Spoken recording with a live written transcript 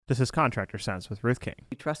This is Contractor Sense with Ruth King.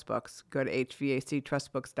 Trustbooks. Go to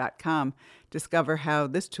hvactrustbooks.com. Discover how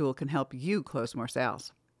this tool can help you close more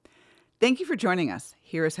sales. Thank you for joining us.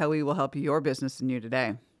 Here is how we will help your business and you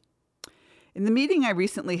today. In the meeting I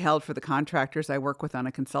recently held for the contractors I work with on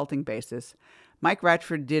a consulting basis, Mike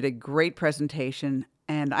Ratchford did a great presentation,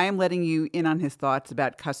 and I am letting you in on his thoughts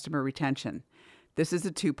about customer retention. This is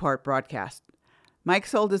a two-part broadcast. Mike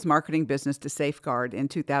sold his marketing business to Safeguard in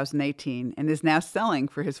 2018 and is now selling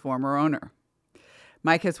for his former owner.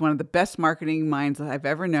 Mike has one of the best marketing minds I've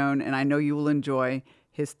ever known, and I know you will enjoy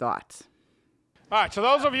his thoughts. All right, so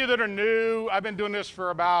those of you that are new, I've been doing this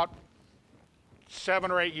for about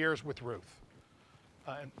 7 or 8 years with Ruth.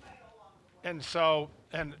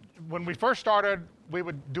 And when we first started, we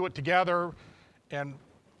would do it together, and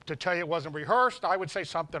to tell you it wasn't rehearsed, I would say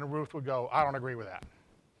something and Ruth would go, I don't agree with that.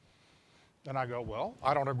 And I go, well,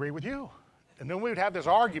 I don't agree with you. And then we would have this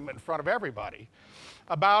argument in front of everybody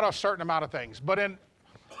about a certain amount of things. But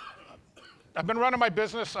I've been running my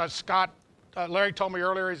business, Larry told me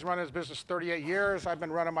earlier he's running his business 38 years. I've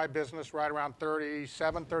been running my business right around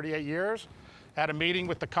 37, 38 years. Had a meeting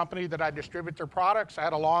with the company that I distribute their products. I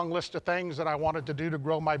had a long list of things that I wanted to do to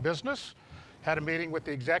grow my business. Had a meeting with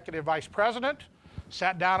the executive vice president.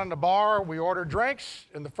 Sat down in the bar, we ordered drinks,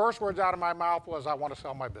 and the first words out of my mouth was, I want to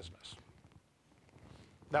sell my business.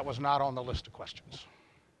 That was not on the list of questions.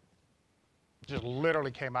 Just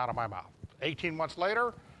literally came out of my mouth. 18 months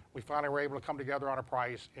later, we finally were able to come together on a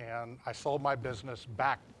price, and I sold my business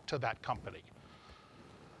back to that company.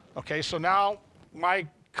 Okay, so now my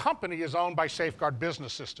company is owned by Safeguard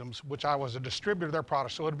Business Systems, which I was a distributor of their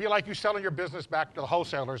products. So it'd be like you selling your business back to the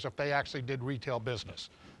wholesalers if they actually did retail business.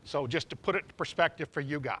 So just to put it in perspective for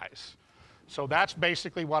you guys. So that's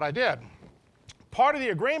basically what I did. Part of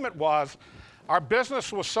the agreement was our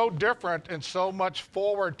business was so different and so much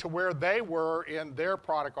forward to where they were in their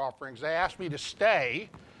product offerings. They asked me to stay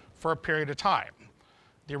for a period of time.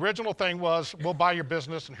 The original thing was, we'll buy your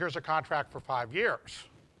business and here's a contract for 5 years.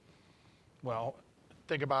 Well,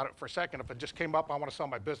 think about it for a second. If it just came up, I want to sell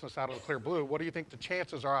my business out of the clear blue, what do you think the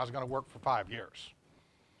chances are I was going to work for 5 years?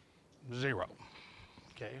 0.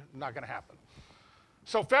 Okay, not going to happen.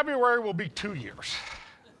 So February will be 2 years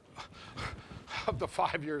of the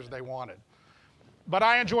 5 years they wanted. But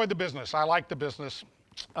I enjoyed the business. I like the business.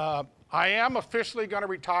 I am officially going to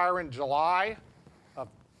retire in July of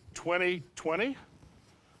 2020.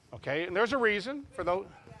 Okay, and there's a reason for those.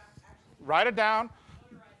 Write it down.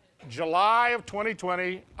 July of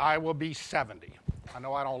 2020, I will be 70. I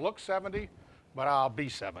know I don't look 70, but I'll be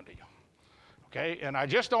 70. Okay, and I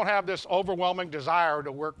just don't have this overwhelming desire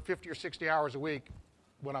to work 50 or 60 hours a week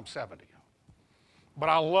when I'm 70. But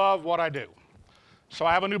I love what I do. So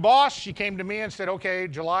I have a new boss. She came to me and said, okay,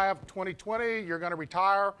 July of 2020, you're going to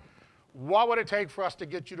retire. What would it take for us to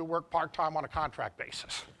get you to work part-time on a contract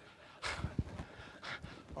basis?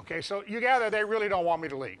 Okay, so you gather they really don't want me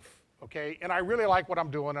to leave. Okay, and I really like what I'm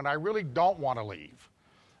doing, and I really don't want to leave.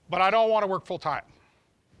 But I don't want to work full-time.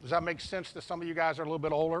 Does that make sense to some of you guys that are a little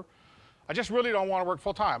bit older? I just really don't want to work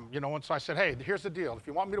full-time. You know, and so I said, hey, here's the deal. If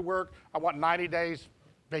you want me to work, I want 90 days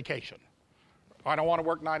vacation. I don't want to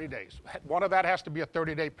work 90 days. One of that has to be a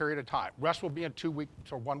 30-day period of time. Rest will be in 2 week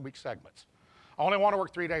or 1 week segments. I only want to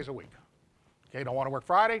work 3 days a week. Okay, don't want to work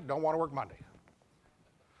Friday, don't want to work Monday.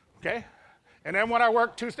 Okay? And then when I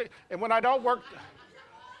work Tuesday, and when I don't work,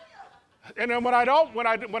 and then when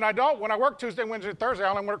I work Tuesday, Wednesday, Thursday, I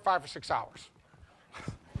only work 5 or 6 hours.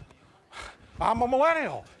 I'm a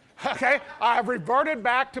millennial. Okay? I've reverted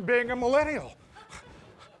back to being a millennial.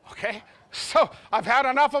 Okay? So I've had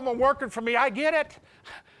enough of them working for me. I get it.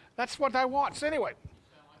 That's what I want. So anyway,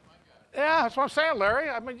 yeah, that's what I'm saying, Larry.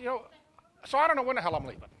 I mean, you know, so I don't know when the hell I'm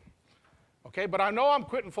leaving. Okay, but I know I'm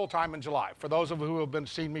quitting full-time in July. For those of you who have been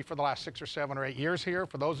seeing me for the last 6 or 7 or 8 years here,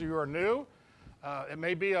 for those of you who are new, it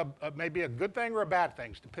may be a good thing or a bad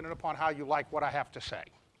thing, depending upon how you like what I have to say.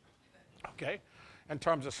 Okay, in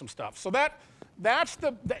terms of some stuff. So that's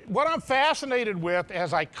what I'm fascinated with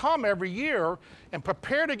as I come every year and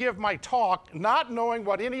prepare to give my talk, not knowing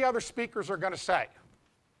what any other speakers are going to say,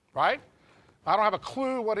 right? I don't have a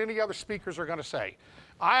clue what any other speakers are going to say.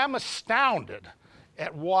 I am astounded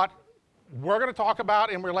at what we're going to talk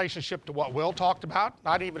about in relationship to what Will talked about.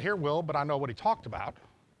 I didn't even hear Will, but I know what he talked about.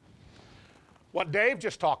 What Dave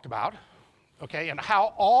just talked about, okay, and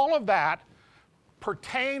how all of that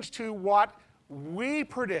pertains to what we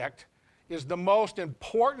predict is the most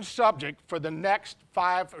important subject for the next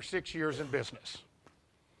 5 or 6 years in business.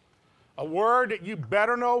 A word that you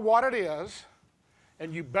better know what it is,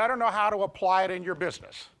 and you better know how to apply it in your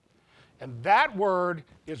business. And that word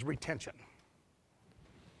is retention.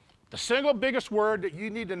 The single biggest word that you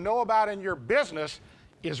need to know about in your business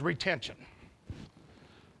is retention.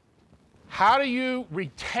 How do you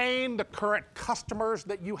retain the current customers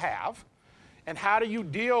that you have? And how do you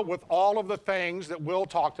deal with all of the things that Will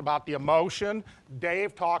talked about, the emotion,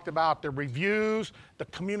 Dave talked about the reviews, the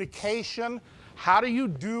communication? How do you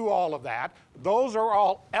do all of that? Those are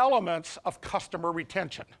all elements of customer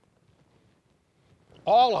retention.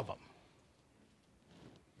 All of them.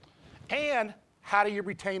 And how do you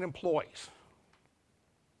retain employees?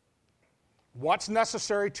 What's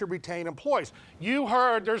necessary to retain employees? You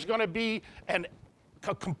heard there's going to be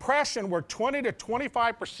a compression where 20 to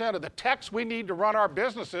 25% of the techs we need to run our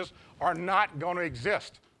businesses are not going to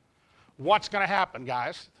exist. What's going to happen,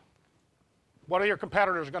 guys? What are your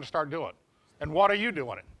competitors going to start doing? And what are you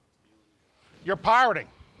doing it? You're pirating.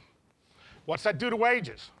 What's that do to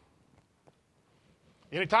wages?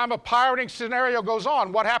 Anytime a pirating scenario goes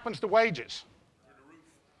on, what happens to wages?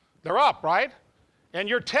 They're up, right? And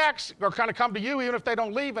your techs are going to come to you even if they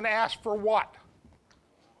don't leave and ask for what?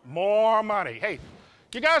 More money. Hey,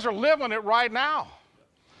 you guys are living it right now.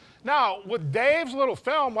 Now, with Dave's little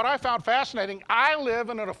film, what I found fascinating, I live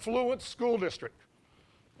in an affluent school district.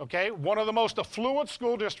 Okay, one of the most affluent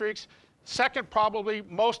school districts, second probably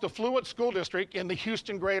most affluent school district in the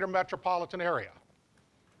Houston greater metropolitan area.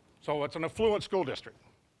 So it's an affluent school district.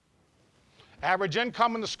 Average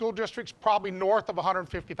income in the school district's probably north of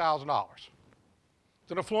 $150,000.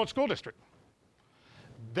 It's an affluent school district.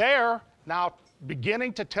 They're now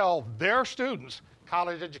beginning to tell their students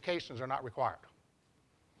college educations are not required.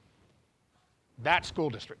 That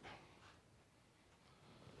school district.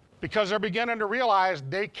 Because they're beginning to realize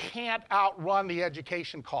they can't outrun the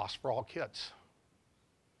education costs for all kids.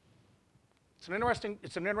 It's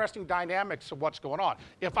an interesting dynamics of what's going on.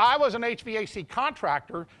 If I was an HVAC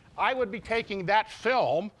contractor, I would be taking that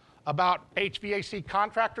film about HVAC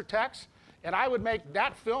contractor techs, and I would make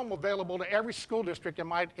that film available to every school district in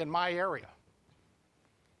my area.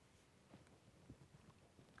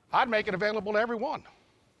 I'd make it available to everyone.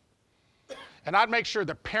 And I'd make sure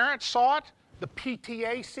the parents saw it, the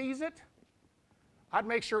PTA sees it. I'd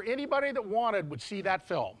make sure anybody that wanted would see that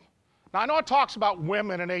film. Now, I know it talks about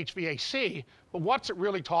women in HVAC, but what's it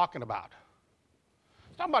really talking about?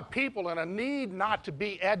 It's talking about people in a need not to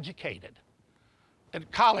be educated,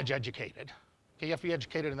 and college educated. Okay, you have to be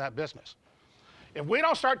educated in that business. If we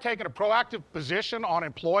don't start taking a proactive position on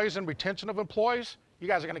employees and retention of employees, you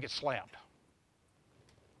guys are going to get slammed.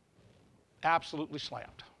 Absolutely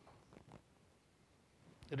slammed.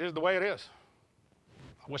 It is the way it is.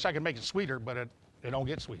 I wish I could make it sweeter, but it don't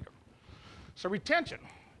get sweeter. So retention.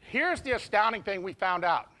 Here's the astounding thing we found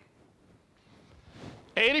out.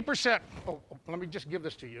 80%, let me just give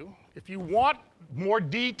this to you. If you want more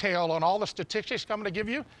detail on all the statistics I'm going to give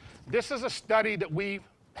you, this is a study that we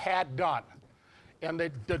had done. And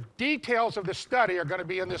the details of the study are going to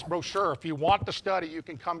be in this brochure. If you want the study, you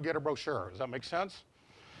can come get a brochure. Does that make sense?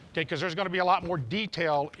 Okay, because there's going to be a lot more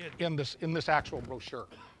detail in this actual brochure.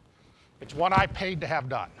 It's one I paid to have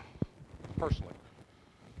done, personally.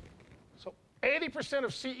 So 80%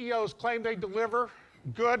 of CEOs claim they deliver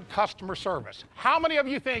good customer service. How many of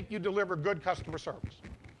you think you deliver good customer service?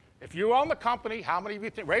 If you own the company, how many of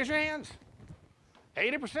you think? Raise your hands.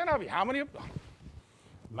 80% of you. How many of you?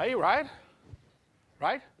 Me, right?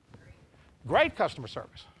 Right? Great customer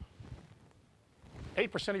service.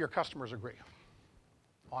 8% of your customers agree,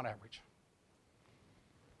 on average.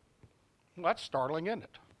 Well, that's startling, isn't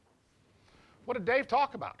it? What did Dave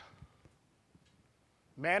talk about?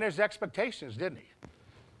 Managed expectations, didn't he?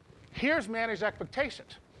 Here's managed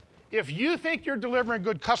expectations. If you think you're delivering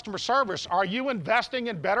good customer service, are you investing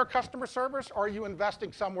in better customer service or are you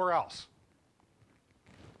investing somewhere else?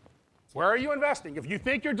 Where are you investing? If you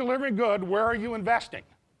think you're delivering good, where are you investing?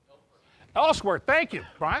 Elsewhere. Thank you,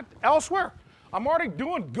 Brian. Elsewhere. I'm already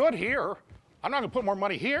doing good here. I'm not going to put more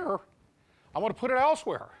money here. I want to put it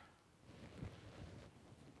elsewhere.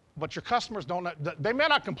 But your customers don't, they may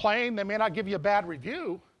not complain, they may not give you a bad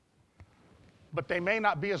review, but they may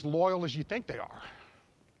not be as loyal as you think they are.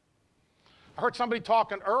 I heard somebody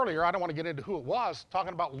talking earlier, I don't want to get into who it was,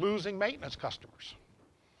 talking about losing maintenance customers.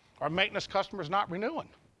 Are maintenance customers not renewing?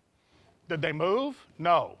 Did they move?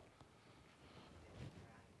 No.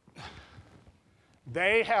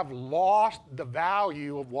 They have lost the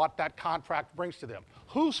value of what that contract brings to them.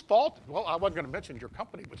 Whose fault? Well, I wasn't going to mention your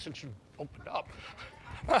company, but since you opened up.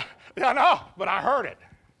 Yeah, no, but I heard it.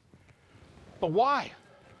 But why?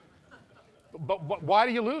 But why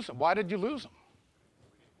do you lose them? Why did you lose them?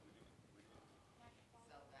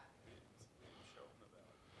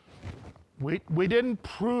 We didn't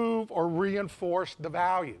prove or reinforce the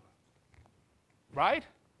value, right?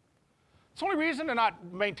 It's the only reason to not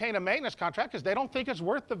maintain a maintenance contract is they don't think it's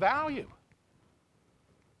worth the value.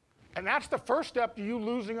 And that's the first step to you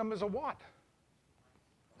losing them as a what?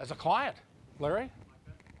 As a client. Larry?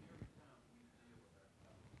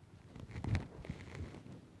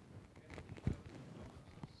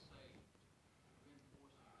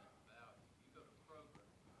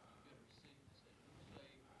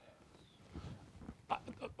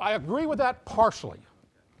 I agree with that partially.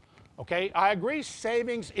 Okay, I agree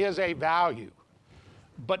savings is a value,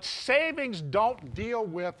 but savings don't deal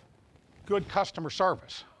with good customer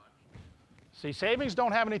service. See, savings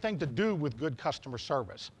don't have anything to do with good customer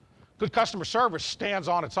service. Good customer service stands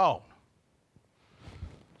on its own.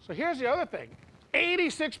 So here's the other thing.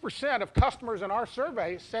 86% of customers in our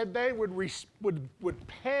survey said they would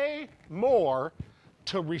pay more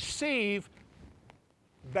to receive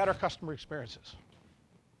better customer experiences.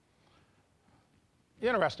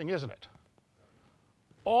 Interesting, isn't it?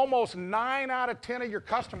 Almost 9 out of 10 of your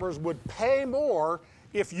customers would pay more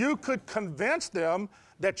if you could convince them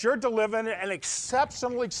that you're delivering an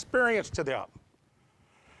exceptional experience to them.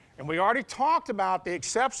 And we already talked about the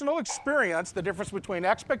exceptional experience, the difference between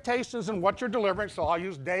expectations and what you're delivering. So I'll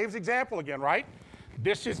use Dave's example again, right?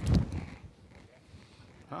 This is,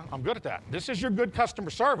 I'm good at that. This is your good customer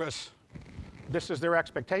service. This is their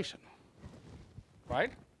expectation,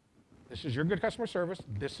 right? This is your good customer service.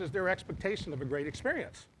 This is their expectation of a great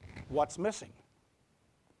experience. What's missing?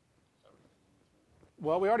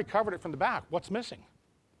 Well, we already covered it from the back. What's missing?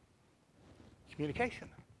 Communication.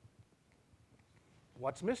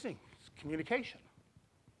 What's missing? Communication.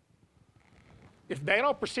 If they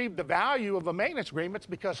don't perceive the value of a maintenance agreement, it's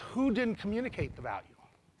because who didn't communicate the value?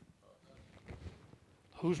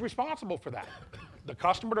 Who's responsible for that? The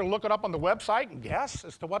customer to look it up on the website and guess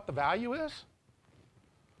as to what the value is?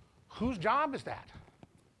 Whose job is that?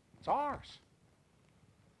 It's ours.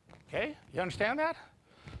 Okay, you understand that?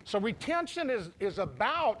 So retention is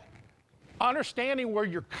about understanding where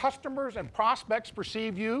your customers and prospects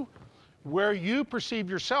perceive you, where you perceive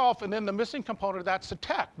yourself, and then the missing component of that's the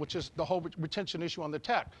tech, which is the whole retention issue on the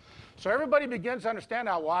tech. So everybody begins to understand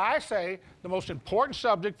now why I say the most important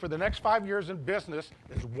subject for the next 5 years in business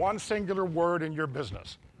is one singular word in your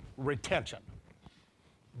business: retention.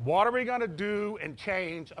 What are we going to do and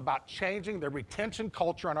change about changing the retention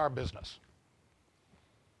culture in our business?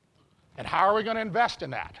 And how are we going to invest in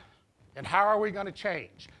that? And how are we going to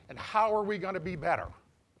change? And how are we going to be better?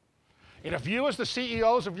 And if you as the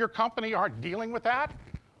CEOs of your company aren't dealing with that,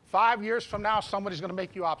 5 years from now, somebody's going to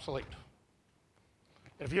make you obsolete.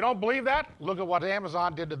 If you don't believe that, look at what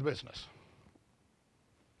Amazon did to the business.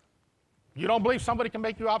 You don't believe somebody can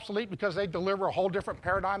make you obsolete because they deliver a whole different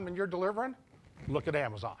paradigm than you're delivering? Look at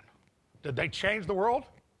Amazon. Did they change the world?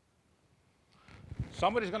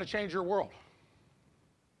 Somebody's going to change your world.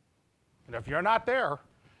 And if you're not there,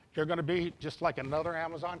 you're going to be just like another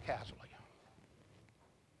Amazon casualty.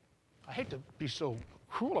 I hate to be so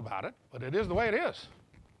cruel about it, but it is the way it is.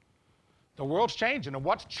 The world's changing, and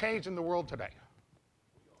what's changed in the world today?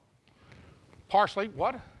 Partially,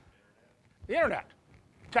 what? The internet,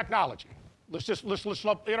 technology. Let's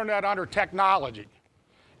lump the internet under technology.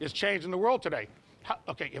 Is changing the world today.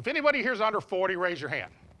 Okay, if anybody here's under 40, raise your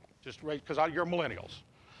hand. Just raise, because you're millennials.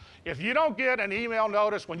 If you don't get an email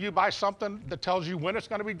notice when you buy something that tells you when it's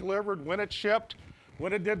going to be delivered, when it's shipped,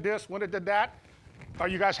 when it did this, when it did that, are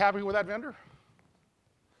you guys happy with that vendor?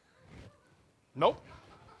 Nope.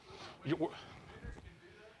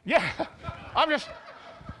 Yeah, I'm just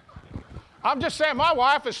saying my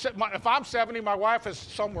wife is, if I'm 70, my wife is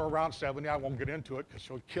somewhere around 70. I won't get into it because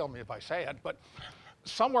she'll kill me if I say it, but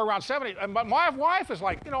somewhere around 70. And my wife is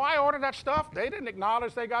like, I ordered that stuff. They didn't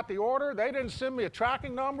acknowledge they got the order. They didn't send me a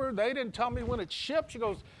tracking number. They didn't tell me when it shipped. She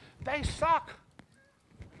goes, they suck.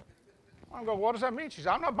 I go, what does that mean? She says,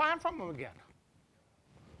 I'm not buying from them again.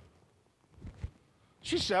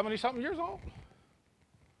 She's 70-something years old.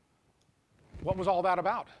 What was all that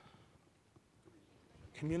about?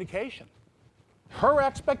 Communication. Her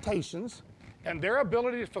expectations and their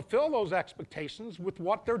ability to fulfill those expectations with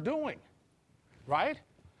what they're doing. Right?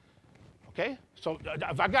 Okay, so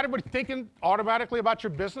if I got everybody thinking automatically about your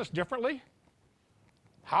business differently,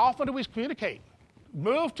 how often do we communicate?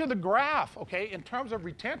 Move to the graph, okay? In terms of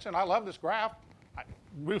retention, I love this graph.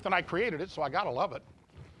 Ruth and I created it, so I gotta love it.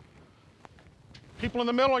 People in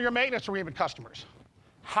the middle are your maintenance agreement customers.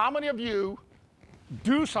 How many of you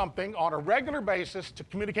do something on a regular basis to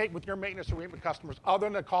communicate with your maintenance agreement customers other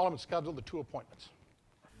than to call them and schedule the 2 appointments?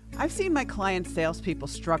 I've seen my clients' salespeople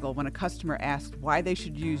struggle when a customer asks why they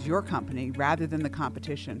should use your company rather than the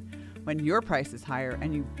competition when your price is higher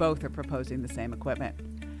and you both are proposing the same equipment.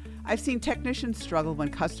 I've seen technicians struggle when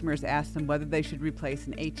customers ask them whether they should replace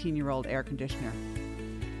an 18-year-old air conditioner.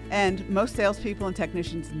 And most salespeople and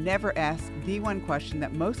technicians never ask the one question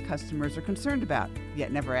that most customers are concerned about,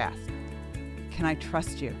 yet never ask. Can I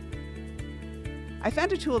trust you? I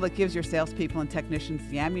found a tool that gives your salespeople and technicians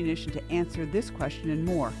the ammunition to answer this question and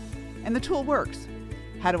more. And the tool works.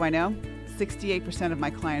 How do I know? 68% of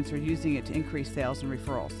my clients are using it to increase sales and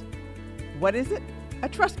referrals. What is it? A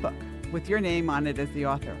trust book with your name on it as the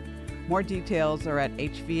author. More details are at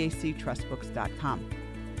hvactrustbooks.com.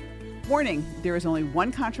 Warning, there is only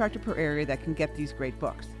one contractor per area that can get these great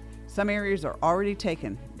books. Some areas are already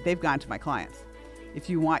taken. They've gone to my clients. If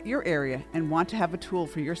you want your area and want to have a tool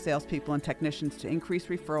for your salespeople and technicians to increase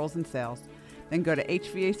referrals and sales, then go to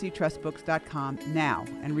hvactrustbooks.com now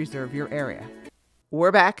and reserve your area.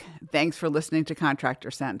 We're back. Thanks for listening to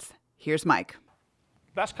Contractor Sense. Here's Mike.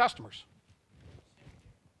 Best customers.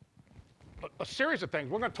 A series of things.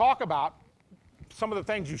 We're going to talk about some of the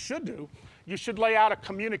things you should do. You should lay out a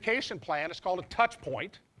communication plan. It's called a touch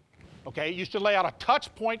point. Okay, you should lay out a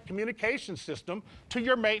touch point communication system to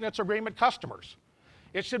your maintenance agreement customers.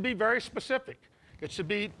 It should be very specific. It should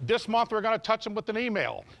be, this month we're going to touch them with an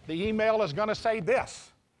email. The email is going to say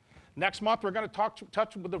this. Next month we're going to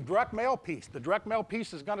touch them with the direct mail piece. The direct mail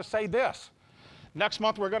piece is going to say this. Next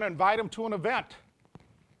month we're going to invite them to an event.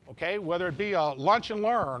 Okay, whether it be a lunch and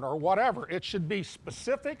learn or whatever, it should be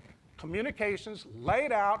specific communications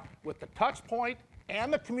laid out with the touch point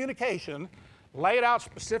and the communication laid out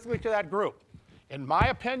specifically to that group. In my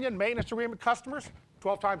opinion, maintenance agreement customers,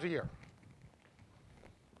 12 times a year.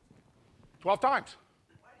 12 times.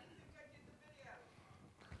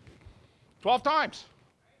 12 times.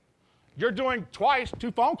 You're doing twice,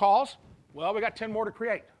 2 phone calls. Well, we got 10 more to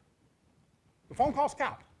create. The phone calls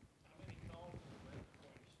count.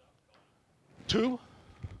 2.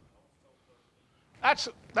 That's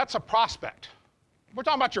a prospect. We're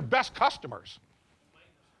talking about your best customers.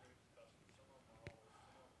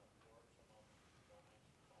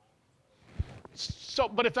 So,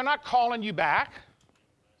 but if they're not calling you back,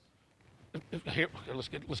 here,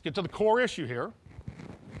 let's get to the core issue here.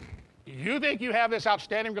 You think you have this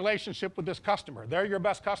outstanding relationship with this customer. They're your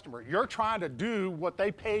best customer. You're trying to do what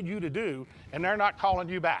they paid you to do, and they're not calling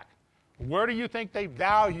you back. Where do you think they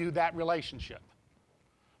value that relationship?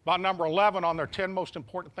 About number 11 on their 10 most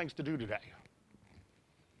important things to do today.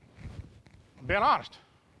 I'm being honest.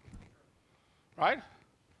 Right?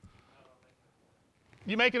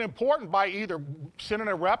 You make it important by either sending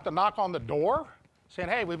a rep to knock on the door, saying,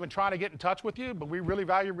 hey, we've been trying to get in touch with you, but we really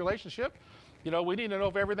value your relationship. You know, we need to know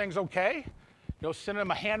if everything's okay. You know, sending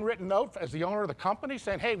them a handwritten note as the owner of the company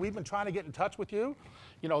saying, hey, we've been trying to get in touch with you.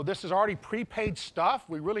 You know, this is already prepaid stuff.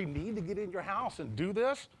 We really need to get in your house and do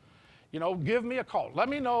this. You know, give me a call. Let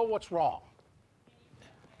me know what's wrong.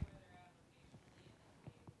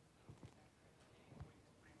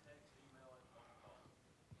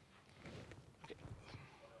 Okay.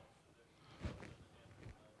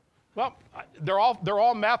 Well, they're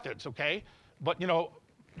all methods, okay? But, you know,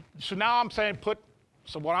 so now I'm saying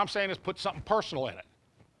what I'm saying is put something personal in it.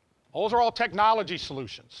 Those are all technology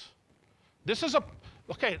solutions. This is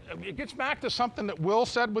okay, it gets back to something that Will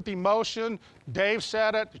said with emotion, Dave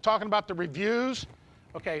said it, you're talking about the reviews.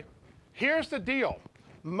 Okay, here's the deal.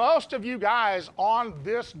 Most of you guys on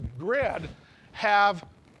this grid have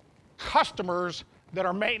customers that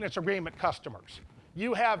are maintenance agreement customers.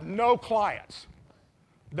 You have no clients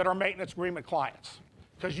that are maintenance agreement clients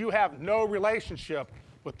because you have no relationship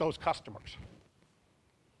with those customers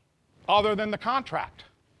other than the contract.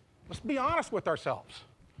 Let's be honest with ourselves.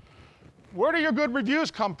 Where do your good reviews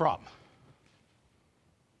come from?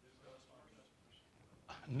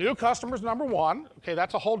 New customers, number one. Okay,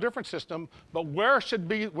 that's a whole different system. But where should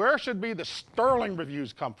be the sterling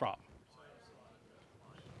reviews come from?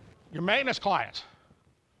 Your maintenance clients,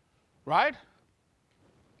 right?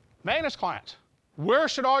 Maintenance clients. Where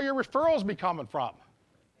should all your referrals be coming from?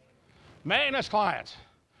 Maintenance clients.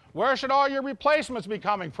 Where should all your replacements be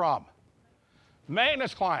coming from?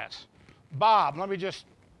 Maintenance clients. Bob, let me just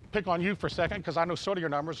pick on you for a second because I know sort of your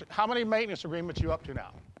numbers. How many maintenance agreements are you up to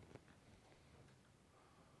now?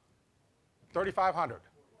 3,500.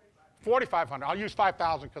 4,500. I'll use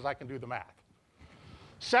 5,000 because I can do the math.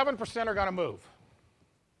 7% are going to move.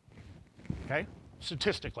 Okay?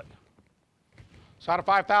 Statistically. So out of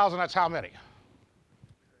 5,000, that's how many?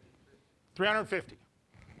 350.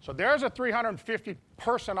 So there's a 350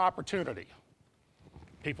 person opportunity.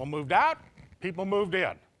 People moved out, people moved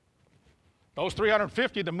in. Those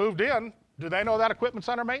 350 that moved in, do they know that equipment's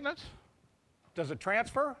under maintenance? Does it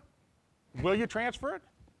transfer? Will you transfer it?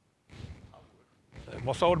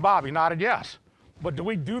 Well, so would Bob. He nodded yes. But do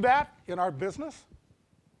we do that in our business?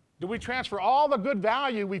 Do we transfer all the good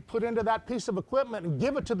value we put into that piece of equipment and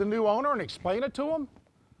give it to the new owner and explain it to them?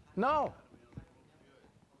 No.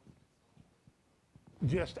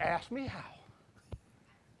 Just ask me how.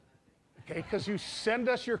 Okay, because you send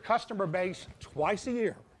us your customer base twice a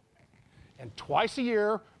year. And twice a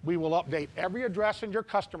year, we will update every address in your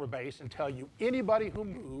customer base and tell you anybody who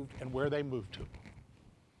moved and where they moved to.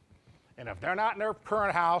 And if they're not in their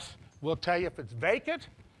current house, we'll tell you if it's vacant.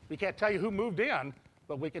 We can't tell you who moved in,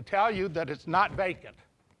 but we can tell you that it's not vacant.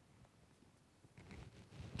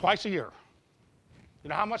 Twice a year. You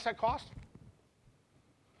know how much that costs?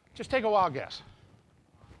 Just take a wild guess.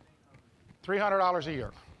 $300 a year.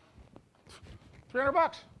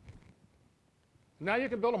 $300. Now you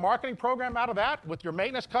can build a marketing program out of that with your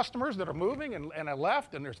maintenance customers that are moving and have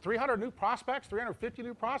left, and there's 300 new prospects, 350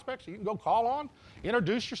 new prospects you can go call on,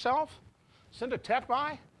 introduce yourself, send a tech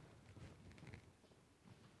by.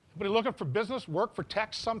 Anybody looking for business work for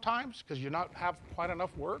techs sometimes because you not have quite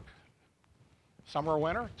enough work? Summer or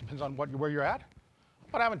winter, depends on where you're at.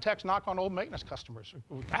 But having techs knock on old maintenance customers,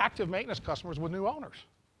 active maintenance customers with new owners.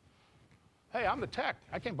 Hey, I'm the tech.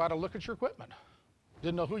 I came by to look at your equipment.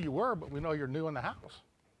 Didn't know who you were, but we know you're new in the house.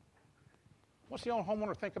 What's the old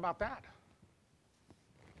homeowner think about that?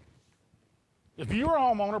 If you were a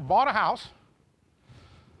homeowner, bought a house,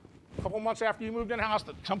 a couple months after you moved in the house,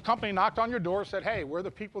 some company knocked on your door and said, hey, we're the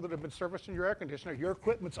people that have been servicing your air conditioner. Your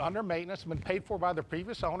equipment's under maintenance, been paid for by the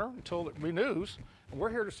previous owner until it renews, and we're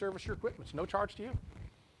here to service your equipment. It's no charge to you.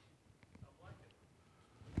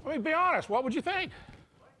 I mean, be honest, what would you think?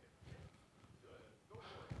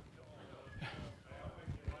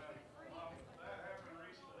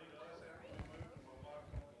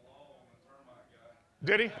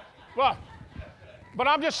 Did he? Well, but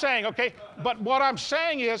I'm just saying, okay, but what I'm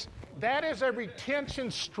saying is that is a retention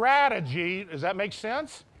strategy. Does that make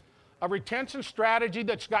sense? A retention strategy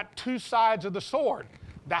that's got two sides of the sword.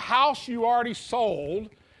 The house you already sold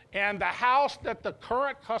and the house that the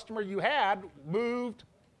current customer you had moved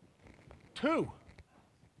to.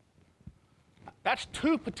 That's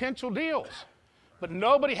two potential deals. But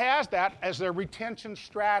nobody has that as their retention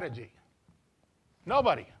strategy.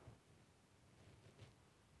 Nobody.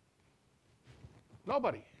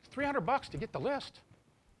 Nobody. It's $300 to get the list.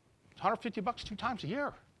 It's $150 two times a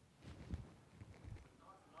year.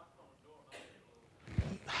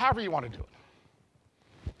 However you want to do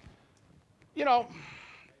it. You know,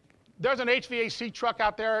 there's an HVAC truck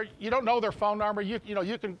out there. You don't know their phone number. You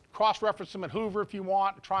can cross-reference them at Hoover if you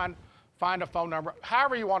want, try and find a phone number.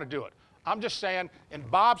 However you want to do it. I'm just saying, in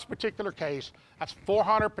Bob's particular case, that's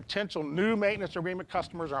 400 potential new maintenance agreement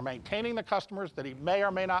customers are maintaining the customers that he may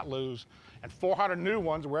or may not lose, and 400 new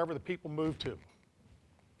ones wherever the people move to,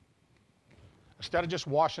 instead of just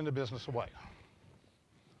washing the business away.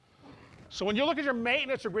 So when you look at your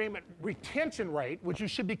maintenance agreement retention rate, which you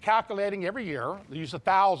should be calculating every year, use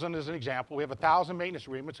 1,000 as an example. We have 1,000 maintenance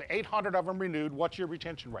agreements, 800 of them renewed. What's your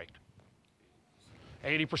retention rate?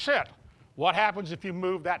 80%. What happens if you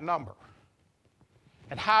move that number?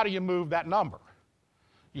 And how do you move that number?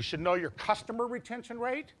 You should know your customer retention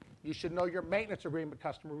rate. You should know your maintenance agreement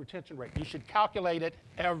customer retention rate. You should calculate it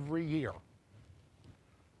every year.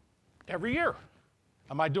 Every year.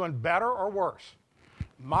 Am I doing better or worse?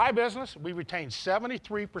 My business, we retain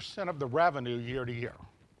 73% of the revenue year to year.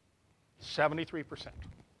 73%.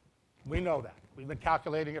 We know that. We've been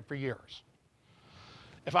calculating it for years.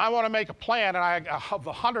 If I want to make a plan and I have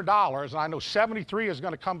 $100 and I know 73 is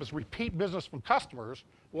going to come as repeat business from customers,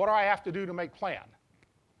 what do I have to do to make plan?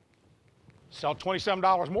 Sell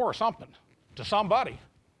 $27 more or something to somebody.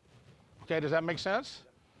 Okay, does that make sense?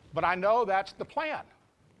 But I know that's the plan.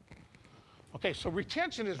 Okay, so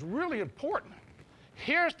retention is really important.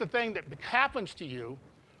 Here's the thing that happens to you.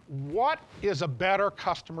 What is a better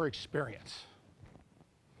customer experience?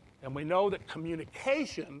 And we know that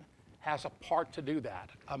communication has a part to do that,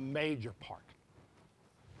 a major part.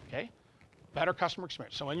 Okay? Better customer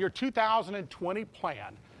experience. So in your 2020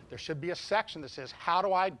 plan, there should be a section that says, how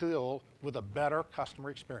do I deal with a better customer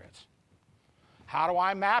experience? How do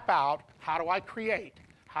I map out, how do I create,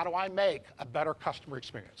 how do I make a better customer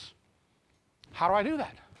experience? How do I do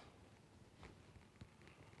that?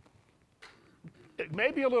 It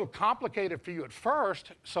may be a little complicated for you at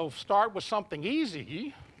first, so start with something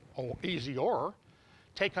easy, or easier.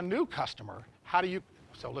 Take a new customer.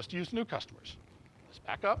 So let's use new customers. Let's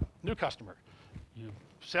back up, new customer.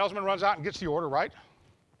 Salesman runs out and gets the order, right?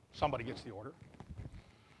 Somebody gets the order.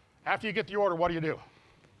 After you get the order, what do?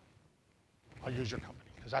 I'll use your company,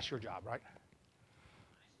 because that's your job, right?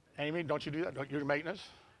 Amy, don't you do that? Don't you do maintenance?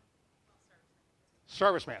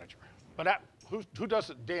 Service manager. But Who does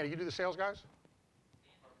it? Danny, you do the sales guys?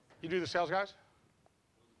 You do the sales guys?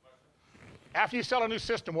 After you sell a new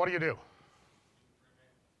system, what do?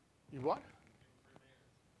 You what?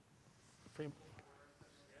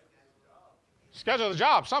 Schedule the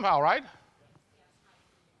job somehow, right?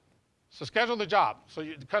 So schedule the job. So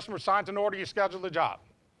the customer signs an order, you schedule the job.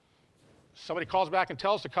 Somebody calls back and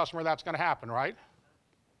tells the customer that's going to happen, right?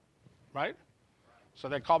 Right? So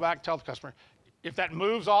they call back and tell the customer. If that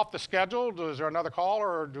moves off the schedule, is there another call,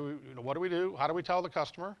 or what do we do? How do we tell the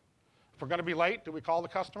customer? If we're going to be late, do we call the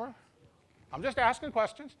customer? I'm just asking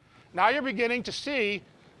questions. Now you're beginning to see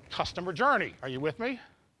customer journey. Are you with me?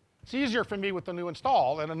 It's easier for me with the new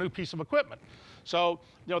install and a new piece of equipment. So,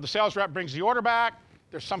 the sales rep brings the order back.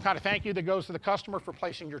 There's some kind of thank you that goes to the customer for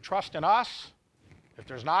placing your trust in us. If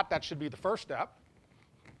there's not, that should be the first step.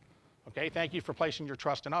 Okay, thank you for placing your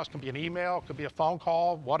trust in us. It can be an email, it could be a phone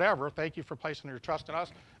call, whatever. Thank you for placing your trust in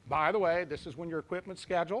us. By the way, this is when your equipment's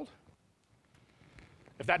scheduled.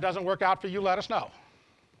 If that doesn't work out for you, let us know.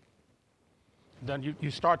 Then you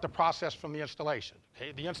start the process from the installation.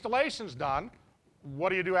 Okay, the installation's done. What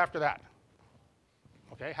do you do after that?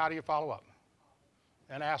 Okay, how do you follow up?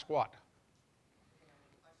 And ask what?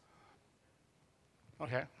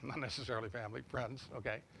 Okay, not necessarily family, friends,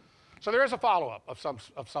 okay. So there is a follow-up of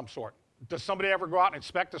some sort. Does somebody ever go out and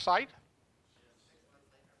inspect the site?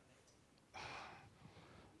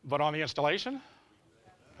 But on the installation?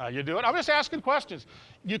 You do it? I'm just asking questions.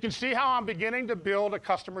 You can see how I'm beginning to build a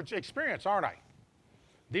customer experience, aren't I?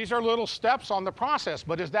 These are little steps on the process,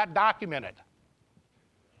 but is that documented?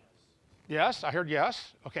 Yes, I heard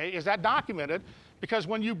yes. Okay, is that documented? Because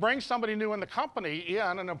when you bring somebody new in the company,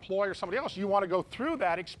 in an employee or somebody else, you want to go through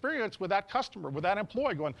that experience with that customer, with that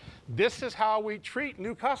employee, going, this is how we treat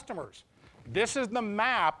new customers. This is the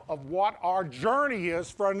map of what our journey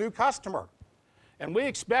is for a new customer. And we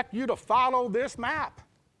expect you to follow this map.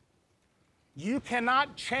 You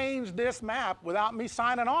cannot change this map without me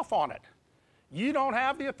signing off on it. You don't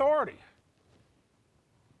have the authority.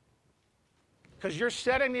 Because you're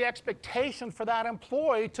setting the expectation for that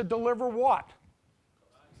employee to deliver what?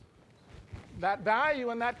 That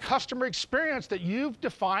value and that customer experience that you've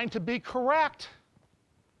defined to be correct.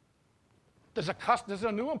 Does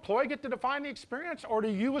a new employee get to define the experience, or do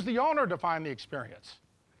you as the owner define the experience?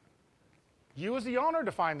 You as the owner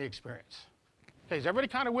define the experience. Okay, is everybody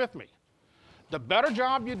kind of with me? The better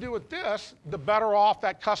job you do at this, the better off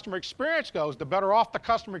that customer experience goes. The better off the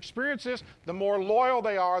customer experience is, the more loyal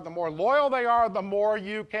they are. The more loyal they are, the more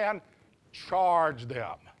you can charge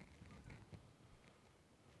them.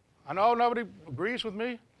 I know nobody agrees with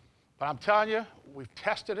me, but I'm telling you, we've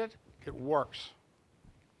tested it. It works.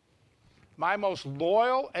 My most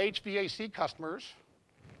loyal HVAC customers,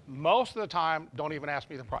 most of the time, don't even ask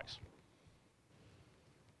me the price.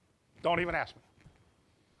 Don't even ask me.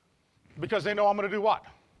 Because they know I'm going to do what?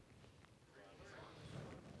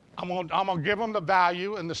 I'm going to give them the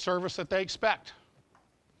value and the service that they expect.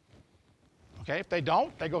 Okay, if they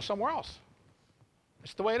don't, they go somewhere else.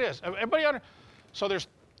 It's the way it is. So there's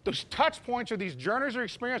those touch points or these journeys or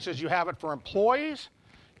experiences. You have it for employees,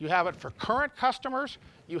 you have it for current customers,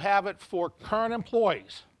 you have it for current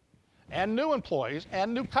employees and new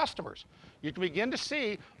customers. You can begin to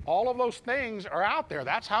see all of those things are out there.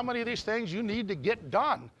 That's how many of these things you need to get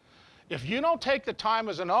done. If you don't take the time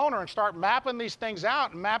as an owner and start mapping these things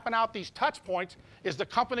out and mapping out these touch points, is the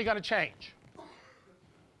company going to change?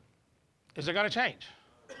 Is it going to change?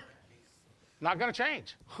 Not going to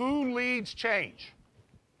change. Who leads change?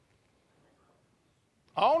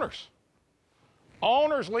 Owners.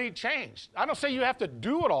 Owners lead change. I don't say you have to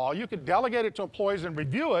do it all. You could delegate it to employees and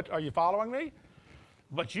review it. Are you following me?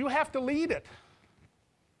 But you have to lead it.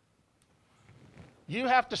 You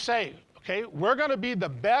have to say, okay, we're going to be the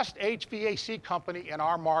best HVAC company in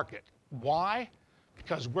our market. Why?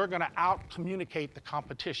 Because we're going to out-communicate the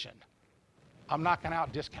competition. I'm not going to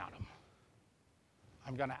out-discount them.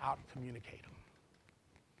 I'm going to out-communicate them.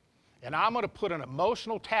 And I'm going to put an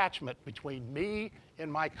emotional attachment between me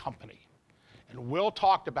and my company. And Will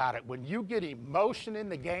talked about it. When you get emotion in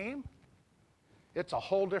the game, it's a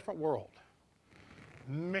whole different world.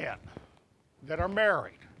 Men that are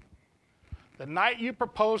married, the night you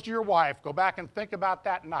proposed to your wife, go back and think about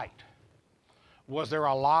that night. Was there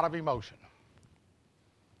a lot of emotion?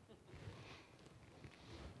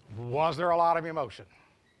 Was there a lot of emotion?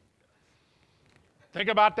 Think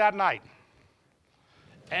about that night.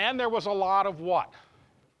 And there was a lot of what?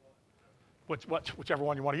 Whichever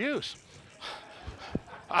one you want to use.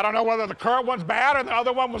 I don't know whether the current one's bad or the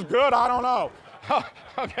other one was good. I don't know.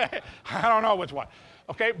 Okay, I don't know which one.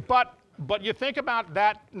 Okay, but But you think about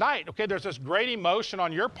that night, okay, there's this great emotion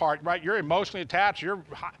on your part, right? You're emotionally attached, and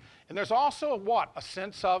there's also what? A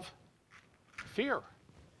sense of fear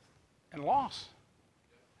and loss.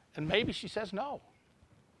 And maybe she says no.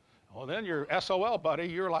 Well, then you're SOL, buddy.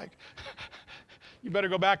 You're like, you better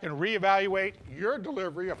go back and reevaluate your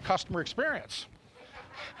delivery of customer experience.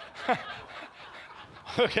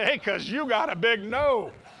 Okay, because you got a big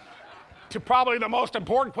no to probably the most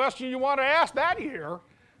important question you want to ask that year.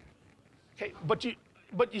 Okay,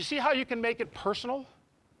 but you see how you can make it personal?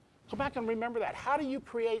 Go back and remember that. How do you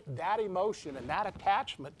create that emotion and that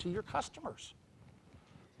attachment to your customers?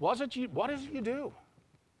 What is it you do?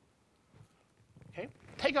 Okay,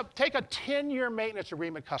 take a 10-year maintenance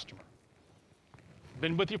agreement customer.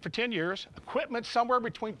 Been with you for 10 years. Equipment somewhere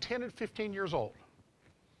between 10 and 15 years old.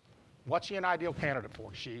 What's he an ideal candidate for?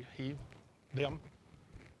 She, he, them?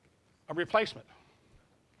 A replacement,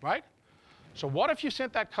 right? So what if you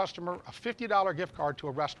sent that customer a $50 gift card to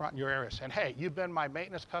a restaurant in your area saying, hey, you've been my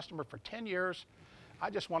maintenance customer for 10 years. I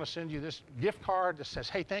just want to send you this gift card that says,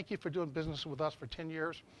 hey, thank you for doing business with us for 10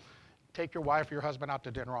 years. Take your wife or your husband out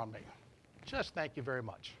to dinner on me. Just thank you very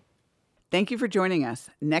much. Thank you for joining us.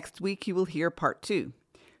 Next week, you will hear part 2.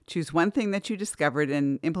 Choose one thing that you discovered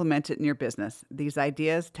and implement it in your business. These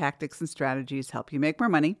ideas, tactics, and strategies help you make more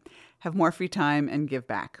money, have more free time, and give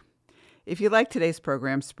back. If you like today's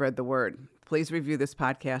program, spread the word. Please review this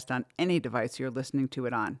podcast on any device you're listening to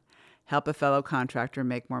it on. Help a fellow contractor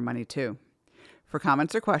make more money too. For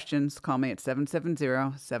comments or questions, call me at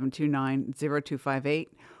 770-729-0258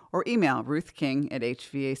 or email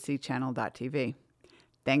ruthking@hvacchannel.tv.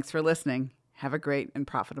 Thanks for listening. Have a great and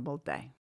profitable day.